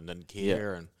around and didn't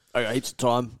care. And okay, it's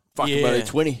time. Fuck, I'm only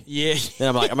 20. Yeah. Then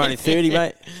I'm like, I'm only 30,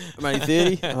 mate. I'm only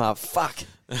 30. I'm like, fuck.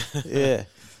 Yeah.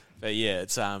 But yeah,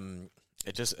 it's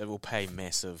it will pay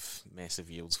massive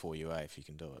yields for you, if you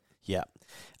can do it. Yeah.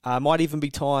 Might even be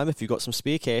time, if you've got some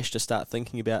spare cash, to start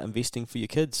thinking about investing for your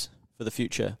kids for the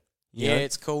future. You know?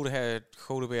 It's cool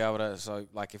to be able to. So,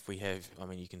 like, if we have,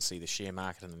 you can see the share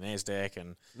market and the Nasdaq,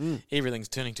 and everything's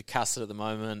turning to custard at the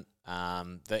moment.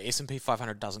 The S&P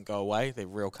 500 doesn't go away; they're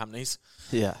real companies.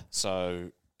 Yeah.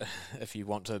 So, if you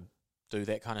want to do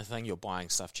that kind of thing, you're buying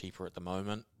stuff cheaper at the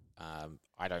moment.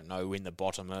 I don't know when the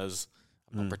bottom is.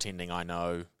 I'm not pretending I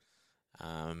know,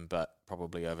 but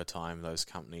probably over time those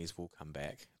companies will come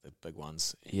back, the big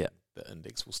ones. Yeah. The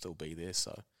index will still be there.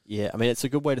 So. Yeah, it's a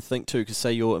good way to think too, because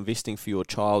say you're investing for your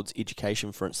child's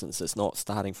education, for instance, it's not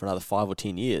starting for another 5 or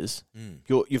 10 years.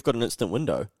 You've got an instant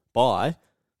window. Buy,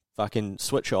 fucking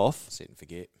switch off, set and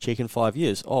forget. Check in 5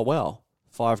 years. Oh, wow.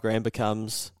 $5,000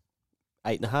 becomes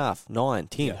 8.5, 9,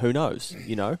 10, who knows,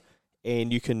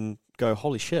 And you can go,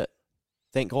 holy shit,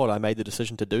 thank God I made the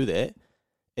decision to do that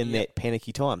in that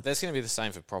panicky time. That's going to be the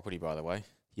same for property, by the way.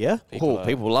 Yeah?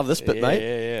 People love this bit, mate.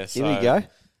 Yeah. Here we go.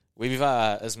 We've,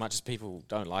 as much as people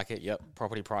don't like it,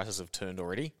 property prices have turned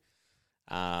already.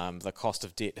 The cost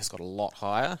of debt has got a lot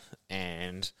higher,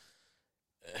 and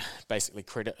basically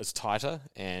credit is tighter.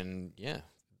 And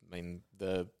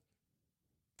the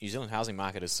New Zealand housing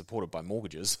market is supported by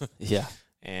mortgages. Yeah.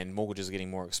 And mortgages are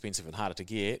getting more expensive and harder to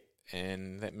get,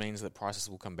 and that means that prices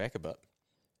will come back a bit.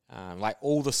 Like,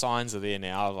 all the signs are there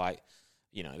now, like,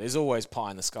 there's always pie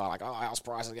in the sky, like, house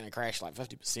price is going to crash like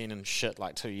 50% and shit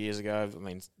like 2 years ago.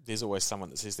 There's always someone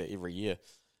that says that every year.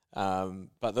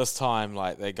 But this time,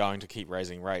 like, they're going to keep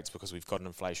raising rates because we've got an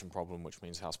inflation problem, which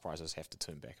means house prices have to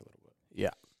turn back a little bit.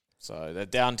 Yeah. So they're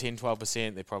down 10,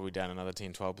 12%. They're probably down another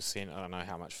 10, 12%. I don't know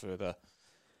how much further.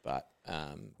 But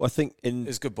I think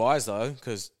there's good buys, though,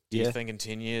 because do you think in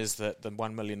 10 years that the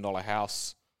 $1 million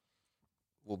house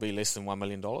will be less than $1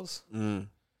 million?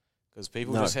 Because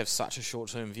people just have such a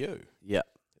short-term view. Yeah.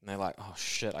 And they're like, oh,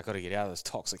 shit, I got to get out of this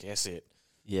toxic asset.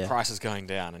 Yeah. Price is going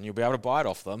down. And you'll be able to buy it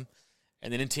off them.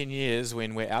 And then in 10 years,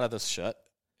 when we're out of this shit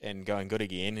and going good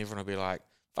again, everyone will be like,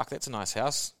 fuck, that's a nice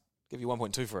house. Give you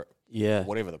 1.2 for it. Yeah. Or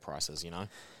whatever the price is,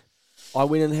 I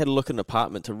went and had a look at an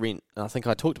apartment to rent, and I think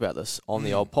I talked about this on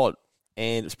the old pod,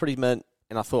 and it was pretty mint,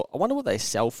 and I thought, I wonder what they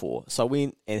sell for. So I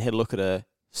went and had a look at a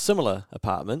similar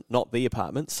apartment, not the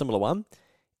apartment, similar one,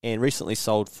 and recently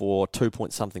sold for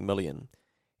 2-point-something million.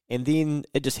 And then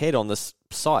it just had on this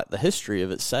site the history of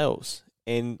its sales.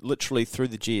 And literally through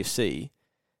the GFC,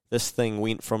 this thing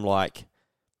went from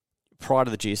prior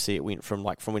to the GFC, it went from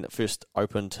when it first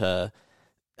opened to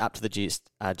up to the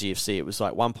GFC, it was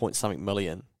like 1 point something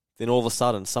million. Then all of a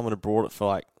sudden, someone had bought it for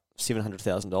like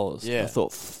 $700,000. Yeah. I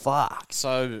thought, fuck.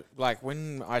 So, like,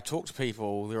 when I talk to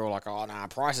people, they're all like, oh, nah,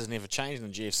 prices never changed in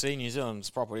the GFC. New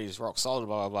Zealand's property is rock solid,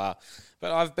 blah, blah, blah.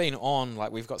 But I've been on,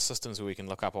 like, we've got systems where we can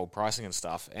look up old pricing and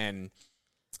stuff. And,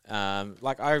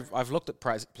 like, I've looked at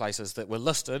places that were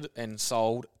listed and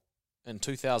sold in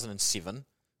 2007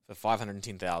 for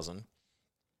 $510,000.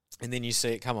 And then you see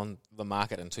it come on the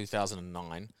market in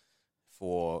 2009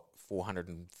 for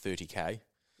 $430K.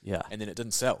 Yeah. And then it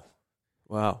didn't sell.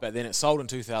 Wow. But then it sold in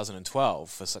 2012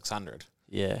 for 600.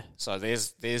 Yeah. So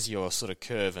there's your sort of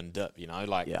curve and dip, you know,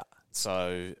 like. Yeah.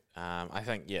 So I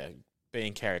think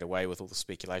being carried away with all the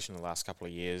speculation the last couple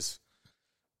of years,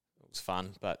 it was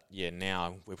fun. But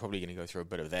now we're probably going to go through a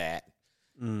bit of that,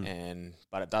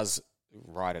 but it does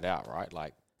ride it out, right?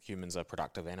 Like humans are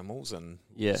productive animals, and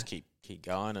we'll just keep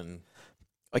going. And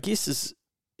I guess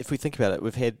if we think about it,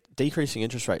 we've had decreasing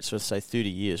interest rates for say 30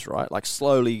 years, right? Like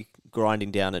slowly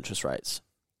grinding down interest rates.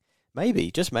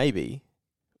 Maybe, just maybe,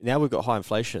 now we've got high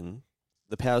inflation,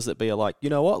 the powers that be are like, you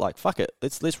know what, like, fuck it,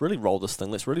 let's really roll this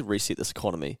thing, let's really reset this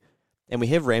economy. And we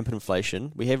have rampant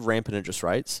inflation, we have rampant interest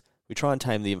rates, we try and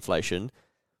tame the inflation,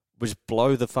 we just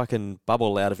blow the fucking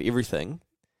bubble out of everything,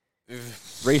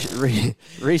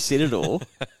 reset it all,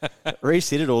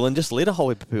 and just let a whole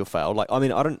heap of people fail. Like, I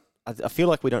mean, I feel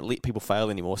like we don't let people fail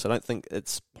anymore, so I don't think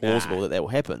it's plausible that will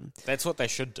happen. That's what they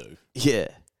should do. Yeah.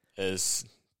 Is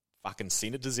fucking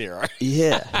send it to zero.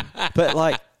 Yeah. But,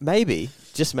 like, maybe,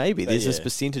 just maybe, there's this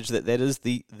percentage that is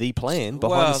the plan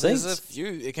behind the scenes. There's a few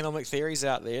economic theories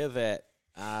out there that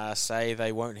say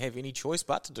they won't have any choice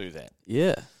but to do that.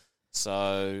 Yeah.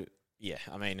 So,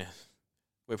 I mean,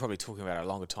 we're probably talking about a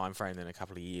longer time frame than a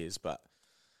couple of years, but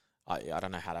I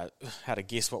don't know how to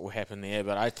guess what will happen there.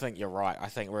 But I think you're right. I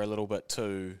think we're a little bit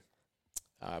too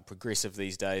progressive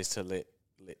these days to let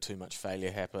too much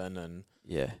failure happen, and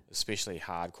especially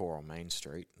hardcore on Main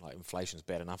Street. Like, inflation's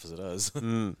bad enough as it is.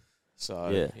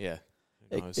 So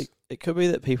who knows? It could be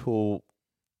that people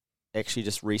actually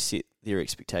just reset their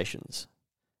expectations.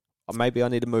 Or maybe I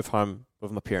need to move home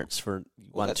with my parents for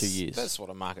 2 years. That's what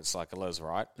a market cycle is,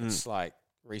 right? It's like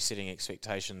resetting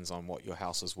expectations on what your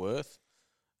house is worth.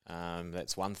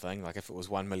 That's one thing. Like, if it was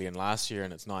 1 million last year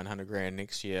and it's 900 grand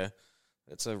next year,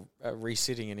 it's a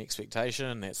resetting an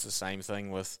expectation. That's the same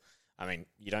thing with, I mean,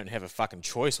 you don't have a fucking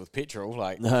choice with petrol.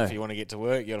 Like, if you want to get to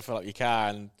work, you got to fill up your car,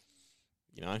 and,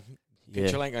 you know,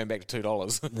 petrol ain't going back to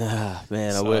 $2. Nah,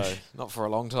 man, I wish. Not for a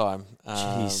long time.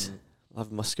 Jeez. Love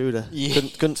my scooter.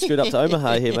 Couldn't scoot up to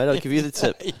Omaha here, mate. I'll give you the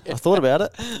tip. I thought about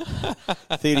it.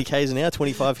 30 k's an hour,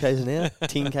 25 k's an hour,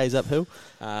 10 k's uphill.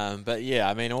 But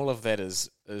I mean, all of that is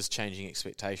changing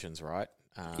expectations, right?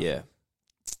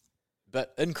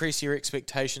 But increase your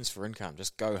expectations for income.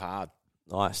 Just go hard.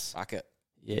 Nice. Fuck it.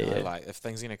 Yeah, you know, like, if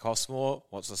things are going to cost more,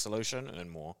 what's the solution? Earn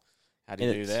more. How do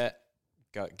you do that?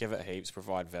 Give it heaps,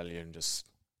 provide value, and just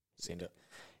send it.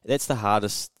 That's the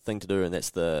hardest thing to do, and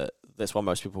that's why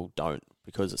most people don't,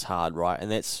 because it's hard, right?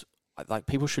 And that's, like,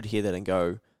 people should hear that and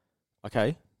go,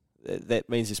 okay, that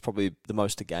means there's probably the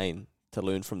most to gain to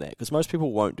learn from that, because most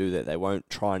people won't do that. They won't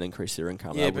try and increase their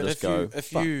income. Yeah, but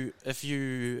if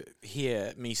you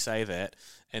hear me say that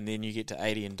and then you get to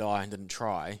 80 and die and didn't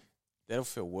try, that'll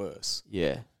feel worse.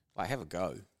 Yeah, like, have a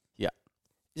go. Yeah,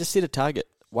 just set a target: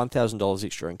 $1,000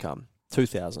 extra income,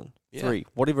 2,000, $3,000,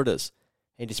 whatever it is,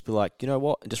 and just be like, you know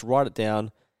what, and just write it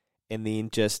down, and then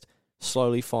just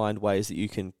slowly find ways that you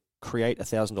can create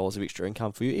 $1,000 of extra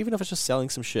income for you, even if it's just selling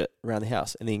some shit around the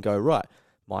house, and then go, right,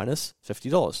 minus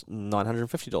 $50,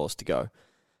 $950 to go.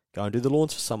 Go and do the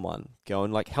lawns for someone. Go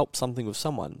and, like, help something with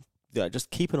someone. Just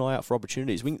keep an eye out for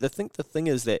opportunities. The thing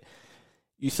is that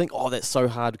you think, oh, that's so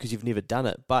hard because you've never done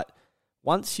it. But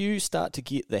once you start to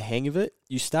get the hang of it,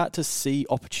 you start to see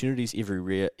opportunities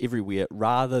everywhere,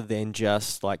 rather than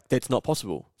just like, that's not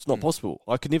possible. It's not possible.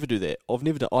 I could never do that. I've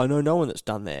never done. I know no one that's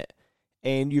done that.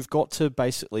 And you've got to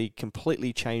basically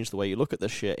completely change the way you look at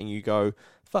this shit, and you go,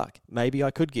 fuck, maybe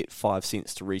I could get 5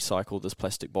 cents to recycle this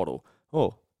plastic bottle.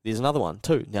 Oh, there's another one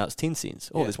too. Now it's 10 cents.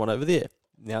 Oh, there's one over there.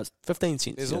 Now it's 15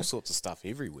 cents. There's all sorts of stuff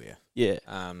everywhere. Yeah.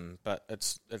 But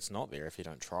it's not there if you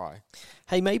don't try.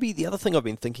 Hey, maybe the other thing I've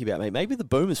been thinking about, mate, maybe the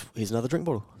boom is, here's another drink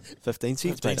bottle. 15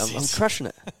 cents, mate. I'm crushing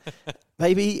it.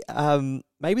 Maybe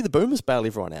the boomers bail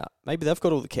everyone out. Maybe they've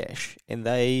got all the cash, and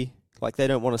they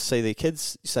don't want to see their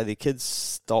kids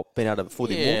stop being able to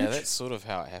afford their mortgage. Yeah, that's sort of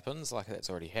how it happens. Like,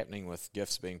 that's already happening with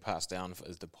gifts being passed down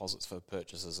as deposits for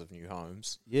purchases of new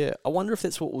homes. Yeah, I wonder if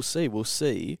that's what we'll see. We'll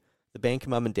see the banker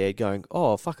mum and dad going,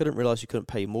 oh, fuck, I didn't realise you couldn't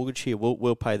pay your mortgage here.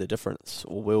 We'll pay the difference,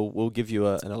 or we'll give you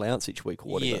an allowance each week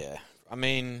or whatever. Yeah, I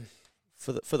mean,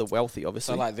 for the wealthy,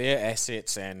 obviously. So like their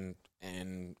assets and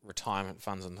retirement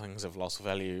funds and things have lost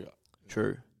value.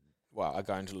 True. Well, are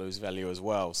going to lose value as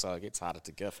well. So it gets harder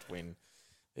to gift when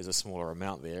there's a smaller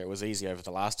amount there. It was easy over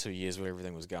the last 2 years where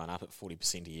everything was going up at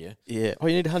 40% a year. Yeah. Oh,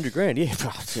 you need $100,000.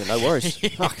 Yeah, no worries.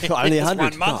 Fuck, only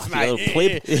 100. 1 month, You mate. little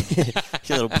pleb.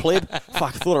 You little pleb.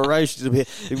 Fuck, I thought I raised you to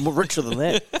be more richer than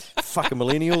that. Fucking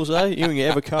millennials, eh? You and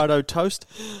your avocado toast.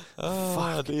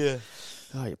 Oh, dear.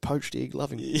 Oh, you poached egg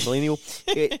loving millennial.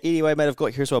 Anyway, mate, I've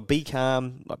got here as well. Be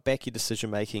calm, like back your decision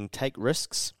making, take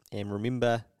risks, and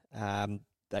remember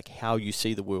like how you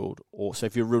see the world. Or so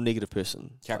if you're a real negative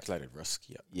person, Calculated risk,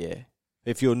 yeah.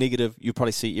 If you're negative, you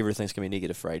probably see everything's going to be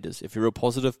negative for ages. If you're real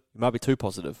positive, you might be too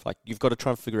positive. Like you've got to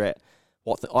try and figure out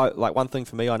like one thing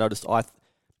for me, I noticed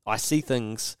I see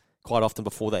things quite often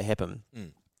before they happen,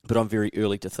 but I'm very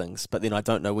early to things. But then I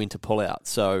don't know when to pull out.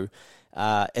 So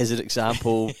as an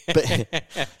example,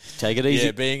 take it easy.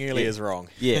 Yeah, being early is wrong.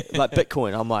 Yeah, like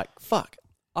Bitcoin, I'm like, fuck.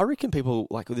 I reckon people,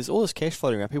 like, there's all this cash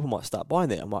floating around, people might start buying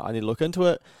that. I'm like, I need to look into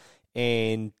it,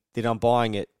 and then I'm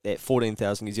buying it at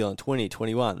 14,000 New Zealand, 20,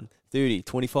 21, 30,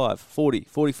 25, 40,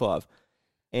 45,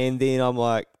 and then I'm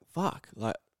like, fuck,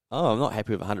 like, oh, I'm not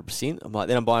happy with 100%. I'm like,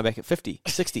 then I'm buying back at 50,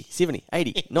 60, 70,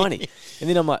 80, 90, and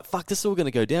then I'm like, fuck, this is all going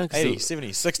to go down. 80,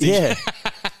 70, 60. Yeah,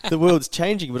 the world's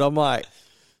changing, but I'm like,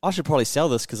 I should probably sell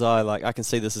this because I can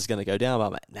see this is going to go down. But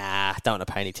I'm like, nah, don't want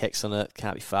to pay any tax on it.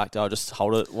 Can't be fucked. I'll just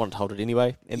hold it. Want to hold it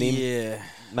anyway, and then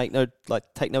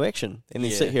take no action, and then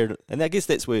sit here. And I guess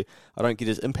that's where I don't get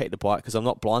as impacted by it because I'm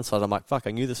not blindsided. I'm like, fuck, I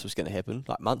knew this was going to happen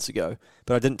like months ago,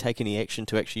 but I didn't take any action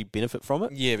to actually benefit from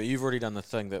it. Yeah, but you've already done the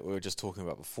thing that we were just talking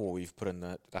about before. You've put in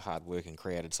the hard work and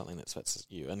created something that fits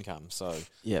your income. So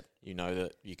yep. You know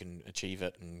that you can achieve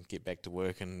it and get back to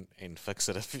work and fix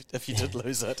it if you did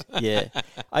lose it. Yeah.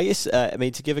 I guess,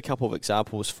 to give a couple of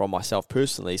examples from myself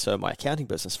personally, so my accounting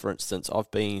business, for instance, I've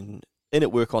been in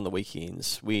at work on the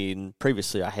weekends when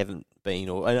previously I haven't been,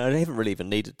 and I haven't really even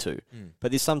needed to.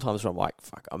 But there's sometimes where I'm like,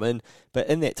 fuck, I'm in. But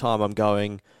in that time, I'm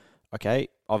going, okay,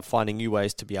 I'm finding new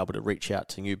ways to be able to reach out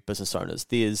to new business owners.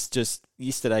 There's just,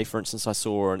 yesterday, for instance, I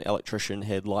saw an electrician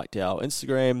had liked our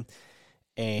Instagram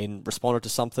and responded to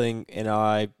something, and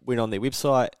I went on their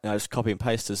website, and I just copy and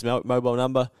paste his mobile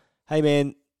number. Hey,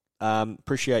 man,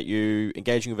 appreciate you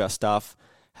engaging with our stuff.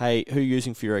 Hey, who are you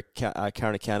using for your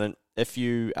current accountant? If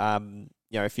you,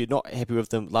 if you're not happy with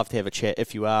them, love to have a chat.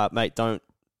 If you are, mate, don't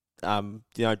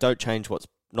change what's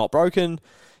not broken.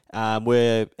 And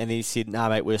then he said, nah,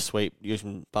 mate, we're sweet,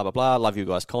 using blah, blah, blah. Love you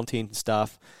guys' content and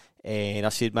stuff. And I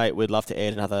said, mate, we'd love to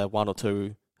add another one or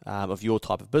two of your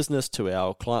type of business to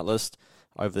our client list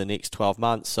over the next 12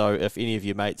 months. So if any of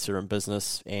your mates are in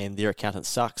business and their accountant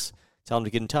sucks, tell them to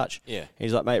get in touch. Yeah. And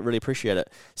he's like, mate, really appreciate it.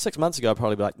 6 months ago, I'd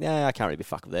probably be like, nah, I can't really be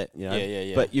fucked with that.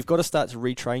 Yeah. But you've got to start to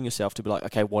retrain yourself to be like,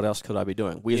 okay, what else could I be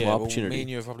doing? Where's my opportunity? Me and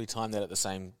you have probably timed that at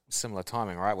the similar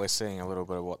timing, right? We're seeing a little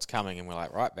bit of what's coming, and we're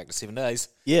like, right, back to 7 days.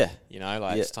 Yeah.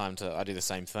 It's time to. I do the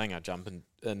same thing. I jump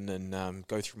in and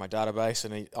go through my database,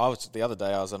 and the other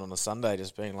day I was in on a Sunday,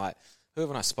 just being like, who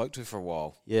haven't I spoke to for a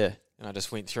while? Yeah. And I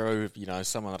just went through,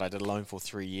 someone that I did a loan for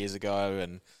 3 years ago,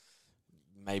 and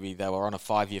maybe they were on a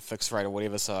 5-year fixed rate or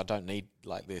whatever, so I don't need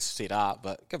they're set up,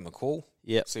 but give them a call,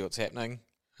 see what's happening.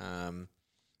 And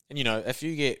if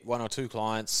you get 1 or 2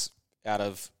 clients out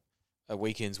of a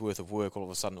weekend's worth of work, all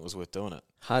of a sudden it was worth doing it.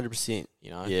 100%.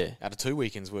 Out of 2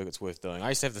 weekends' work, it's worth doing. I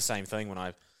used to have the same thing when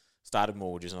I started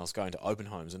mortgages, and I was going to open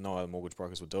homes, and no other mortgage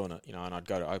brokers were doing it. And I'd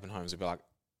go to open homes and be like,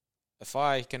 if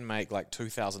I can make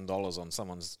 $2,000 on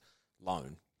someone's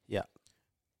loan,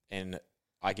 and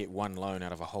I get one loan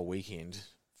out of a whole weekend,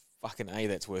 fucking A,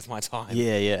 that's worth my time.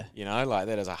 Yeah.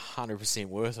 That is 100%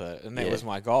 worth it. And that was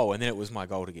my goal. And then it was my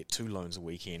goal to get 2 loans a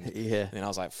weekend. Yeah. And then I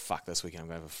was like, fuck, this weekend I'm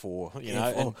going for 4. 4.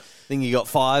 And then you got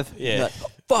 5. Yeah. Like,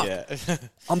 fuck. Yeah.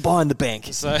 I'm buying the bank.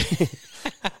 So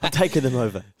I'm taking them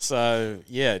over. So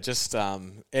just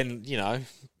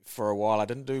for a while I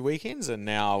didn't do weekends, and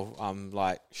now I'm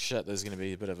like, shit, there's going to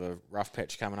be a bit of a rough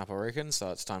patch coming up, I reckon. So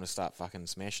it's time to start fucking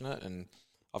smashing it. And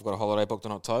I've got a holiday booked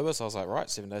in October, so I was like, right,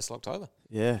 7 days till October.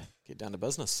 Yeah. Get down to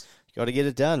business. Got to get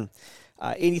it done.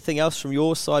 Anything else from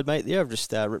your side, mate, there? I've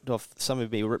just ripped out some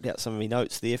of my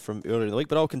notes there from earlier in the week,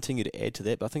 but I'll continue to add to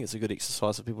that. But I think it's a good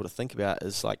exercise for people to think about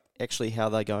is actually how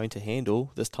they're going to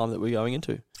handle this time that we're going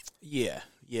into. Yeah.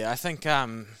 I think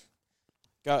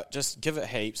just give it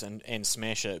heaps and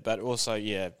smash it, but also,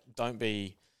 don't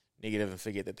be negative and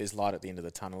forget that there's light at the end of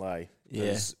the tunnel, eh?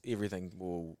 Because everything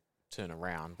will turn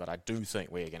around, but I do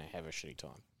think we're going to have a shitty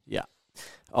time. Yeah.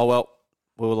 Oh, well,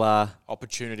 we'll...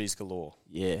 opportunities galore.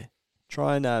 Yeah.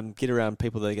 try and get around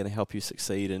people that are going to help you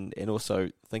succeed, and also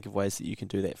think of ways that you can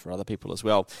do that for other people as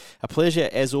well. A pleasure,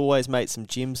 as always, mate. Some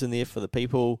gems in there for the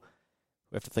people.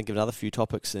 We have to think of another few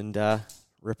topics and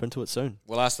rip into it soon.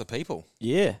 We'll ask the people.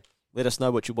 Yeah. Let us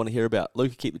know what you want to hear about.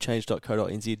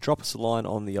 luke@keepthechange.co.nz. Drop us a line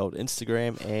on the old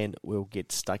Instagram and we'll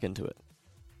get stuck into it.